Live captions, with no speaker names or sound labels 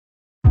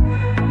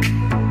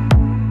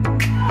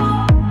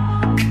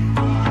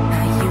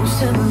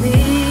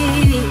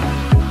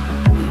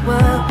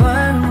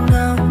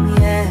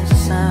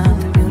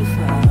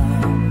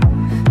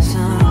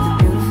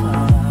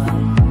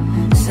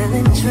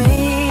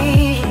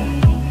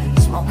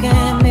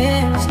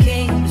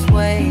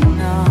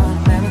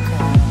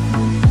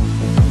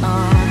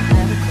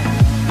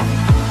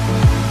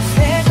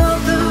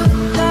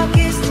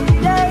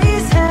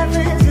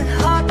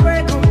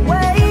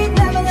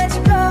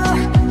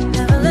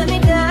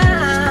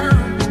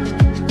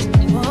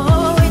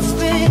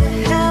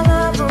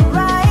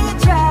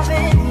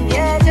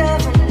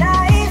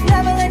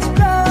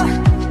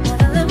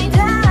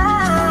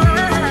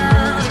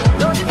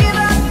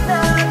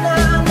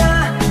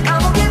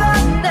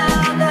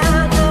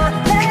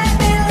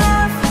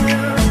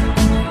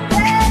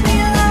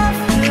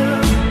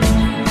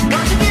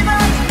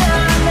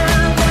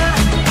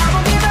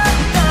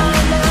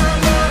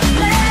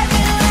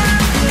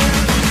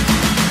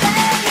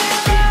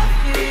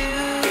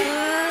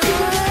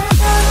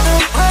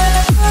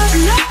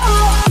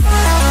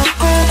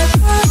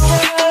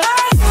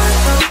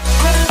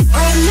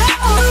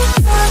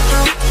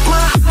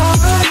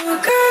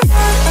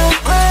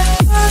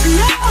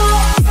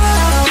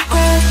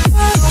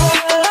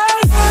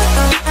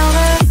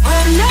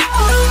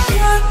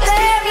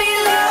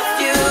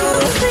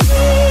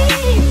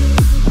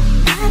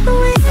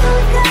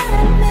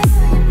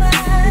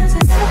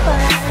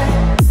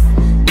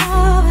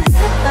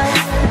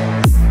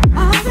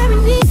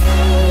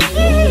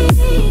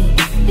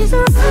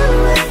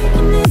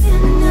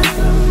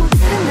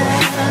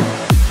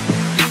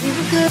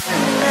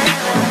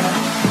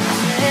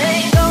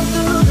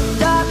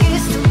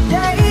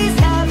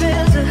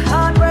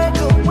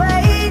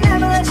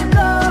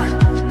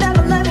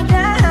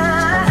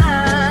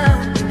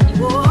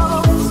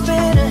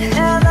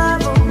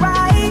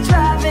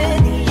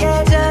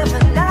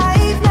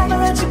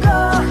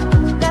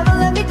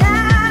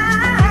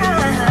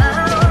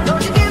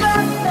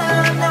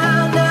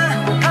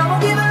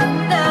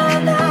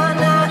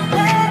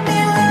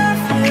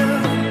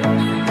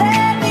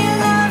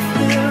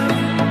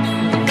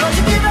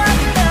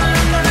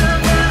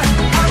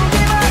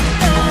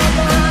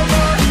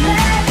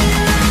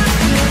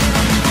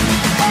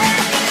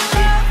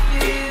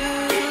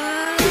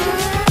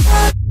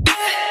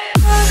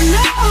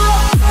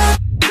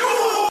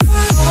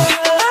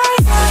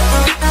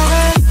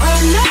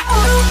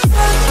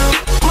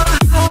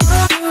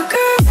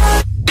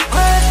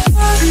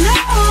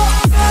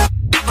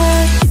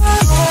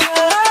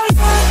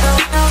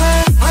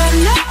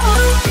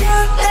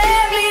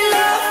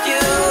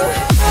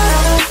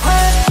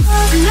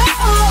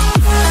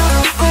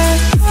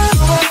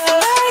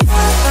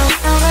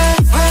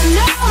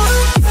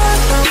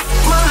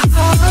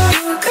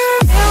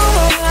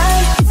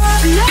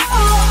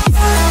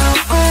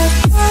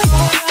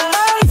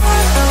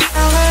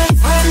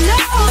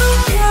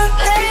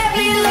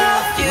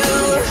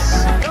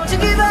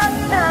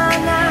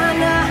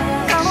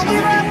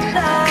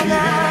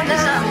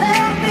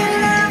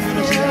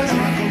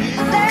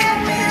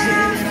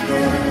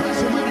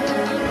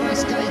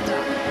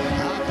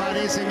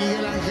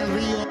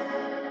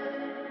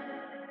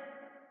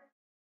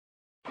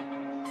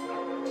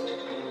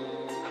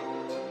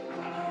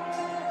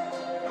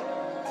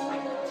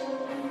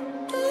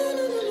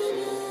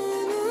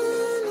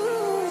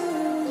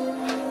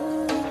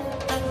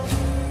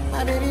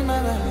My baby, my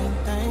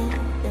Valentine.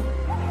 Yeah.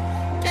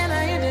 Can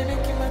I hear the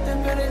making my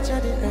temperature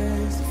the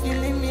rise? If you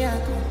leave me, I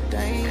could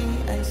die.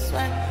 I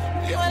swear,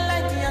 you are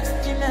like the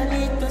oxygen I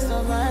need to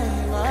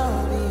survive.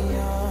 I'll be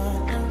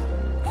honest.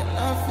 Your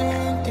love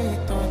ain't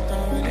it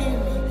totally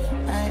me.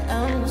 I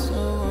am so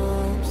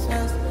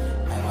obsessed.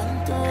 I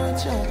want to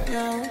chop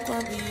your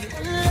body.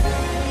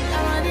 I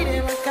want it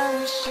in my car,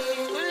 she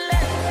will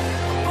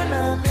open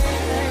up,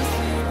 make I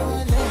see.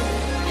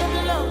 You're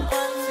the love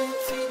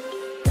quantity.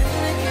 Let's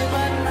make a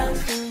bad man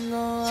sing.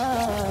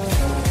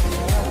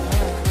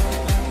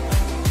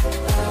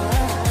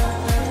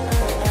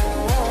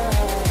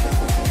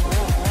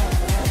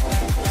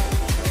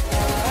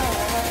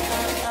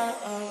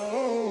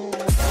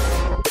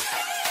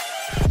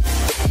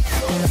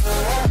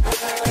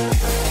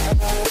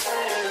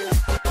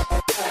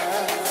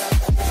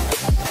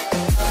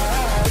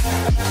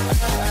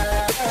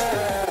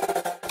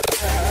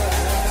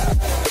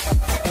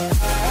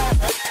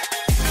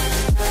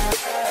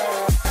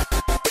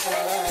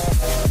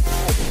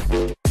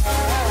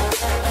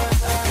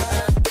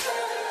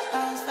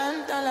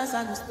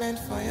 I go spend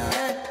for your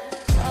head.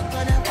 Talk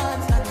on the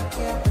ones I don't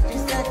care what they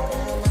said.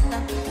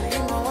 Now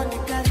you are one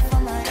they carry for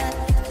my head.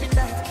 Be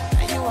tight.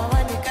 Now you are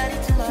one they carry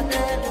to my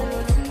bed. No, no,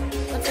 no.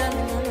 Don't tell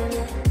me no, no,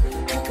 no.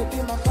 You could be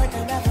my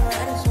partner, never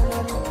ride solo,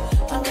 no.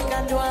 All we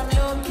can do, I'm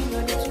low-key, no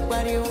need to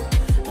worry, oh.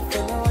 I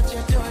feel know what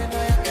you're doing, no,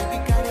 you can be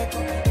carry go,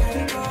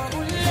 carry go.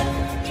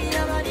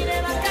 Your body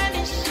never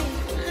carry shit.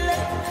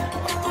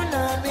 Oh,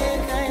 no,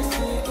 make I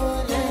see,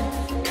 oh,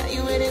 now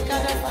you wear the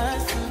color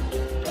fancy.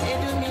 They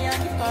do me at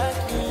the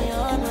party.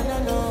 Oh, no, no,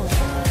 no.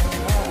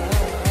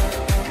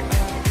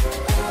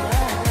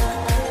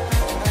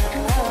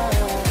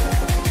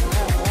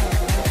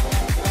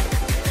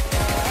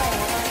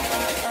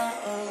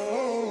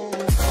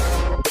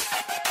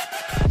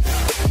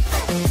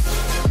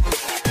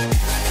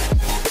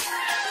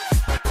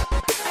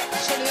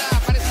 Soledad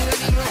aparece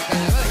Dani Roja,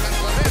 la va a dejar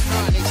correr, no,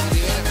 Alexis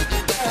Ribera metió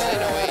un taco de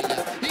novela.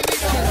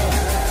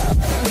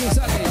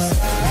 González,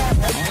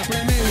 ahora por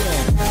el medio,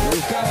 lo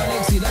buscaba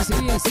Alexis, la hace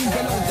bien sin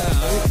pelota.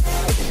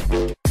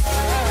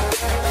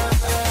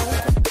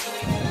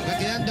 Va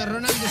quedando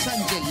Ronaldo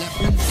Sánchez, la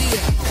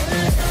puntilla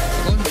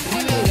con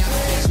Rivera,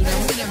 es una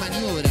buena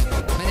maniobra.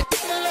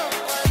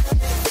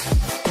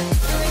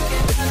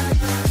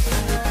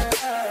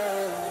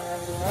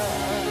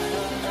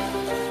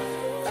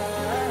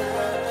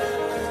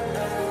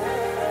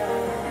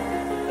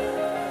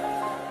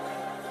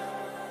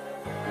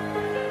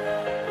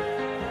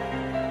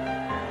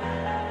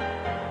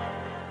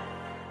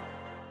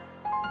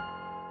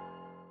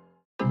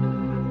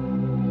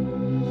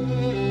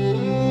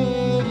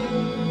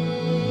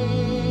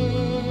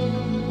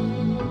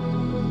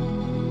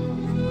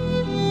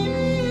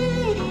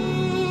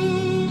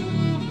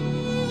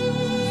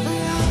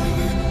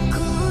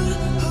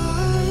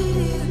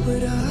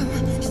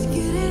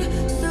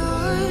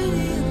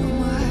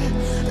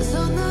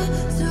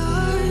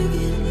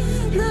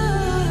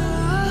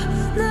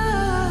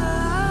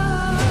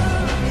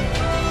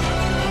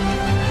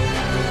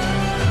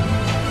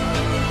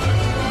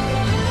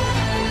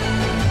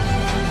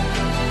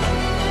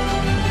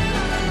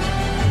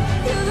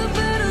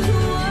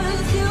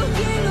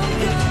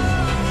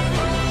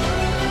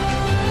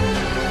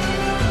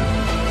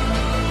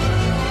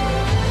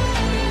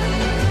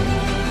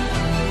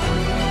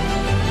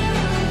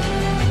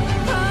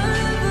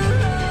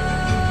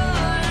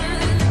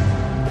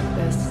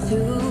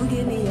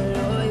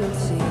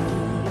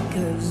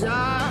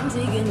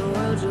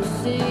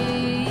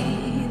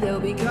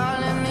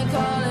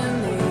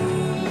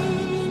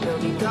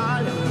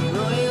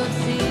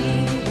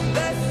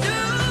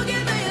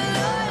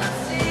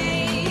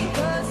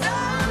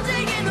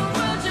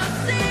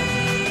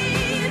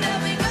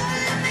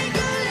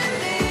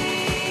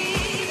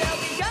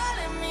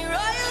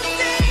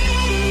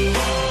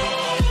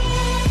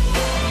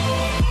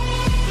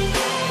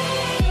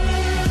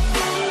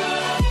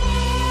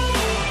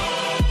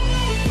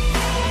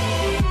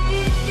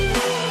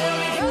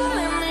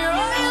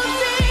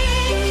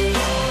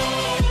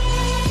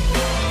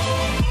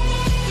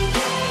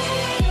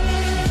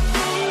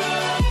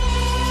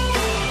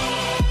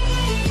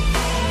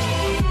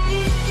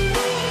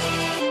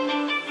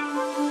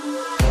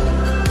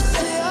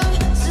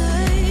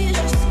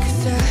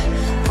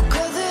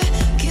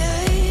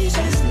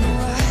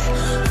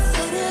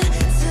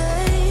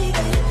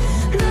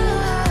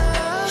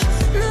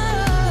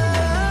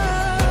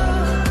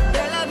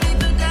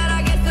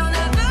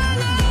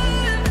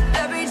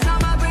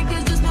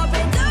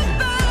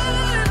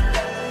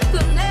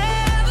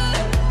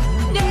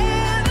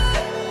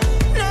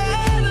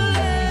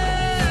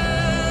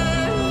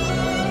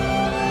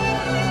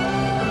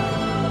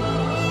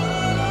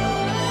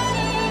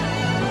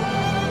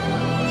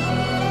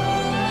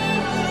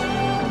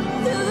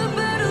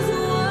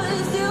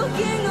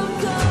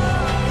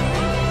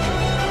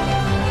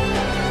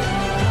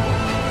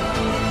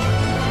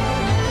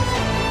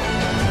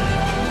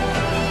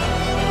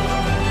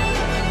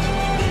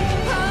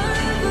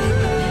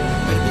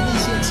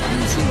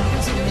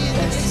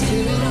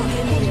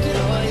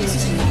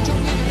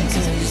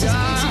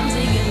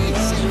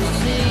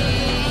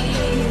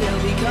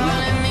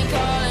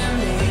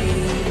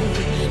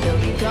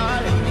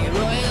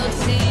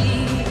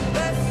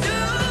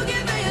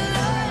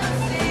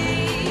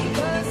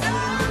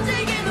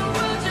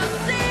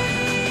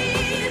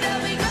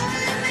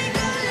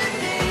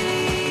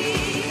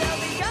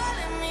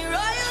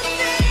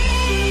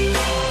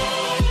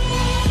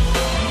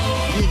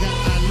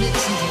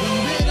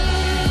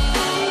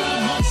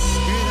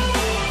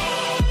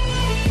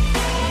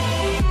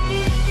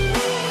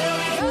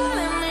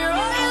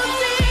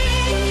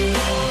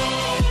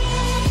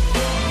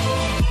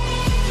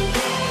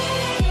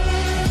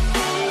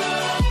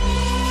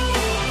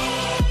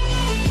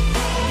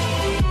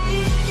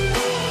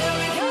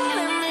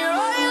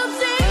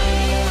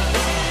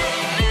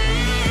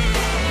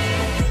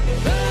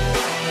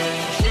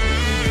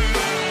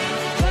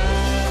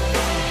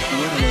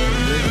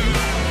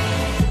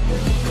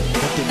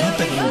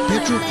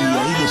 derecho y de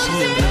ahí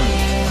decide el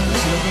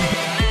remate. Se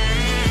lo